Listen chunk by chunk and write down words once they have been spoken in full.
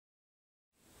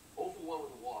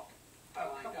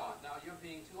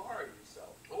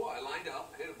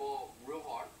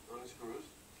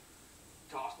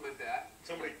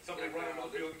they run into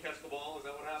the field and catch the ball. Is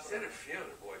that what happened?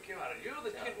 Centerfielder, boy, came out of. You know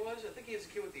who the kid was? I think he was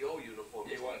a kid with the O uniform.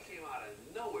 He was. He came out of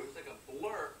nowhere. It was like a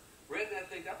blur. Ran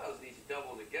that thing. I thought it was an easy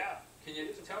double in the gap. Can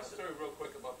you tell a story real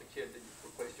quick about the kid that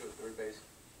replaced you at third base?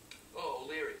 Oh,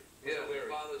 O'Leary. Yeah, his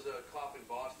father's a cop in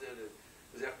Boston, and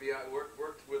his FBI worked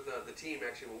with the team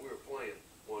actually when we were playing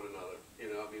one another. You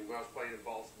know, I mean, when I was playing in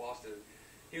Boston,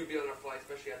 he would be on our flight,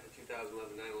 especially after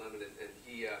 2011, 9/11, and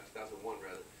he 2001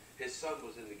 rather. His son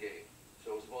was in the game,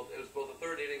 so it was both the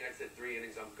third inning. I said 3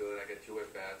 innings, I'm good. I got 2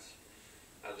 at bats.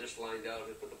 I just lined out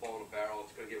and put the ball in the barrel.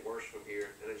 It's going to get worse from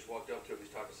here. And I just walked up to him.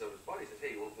 He's talking to some of his buddies. He said,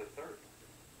 "Hey, you want to play third?"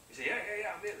 He said,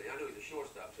 yeah, I'm in. I knew he's a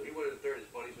shortstop. So he went into third. His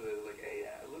buddies were there, like, "Hey,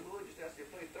 Lou Merloni just asked you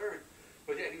to play third."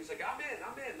 But yeah, he was like, I'm in.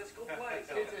 Let's go play.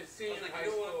 So It's a senior like, high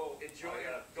school. Enjoy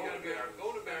it. Go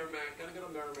to Merrimack. Gonna go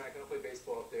to Merrimack. Gonna play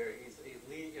baseball up there. He's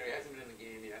leaning. You know, he hasn't been in the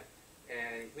game yet,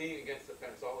 and he's leaning against the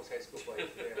fence. All his high school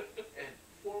players there. And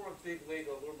former big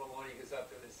leaguer Lou Merloni goes up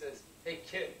to him and says, "Hey,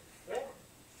 kid."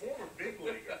 Former big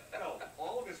leaguer. No,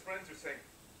 all of his friends are saying,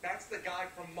 that's the guy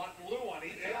from Mutt and Lou on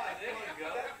each side. There you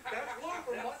go.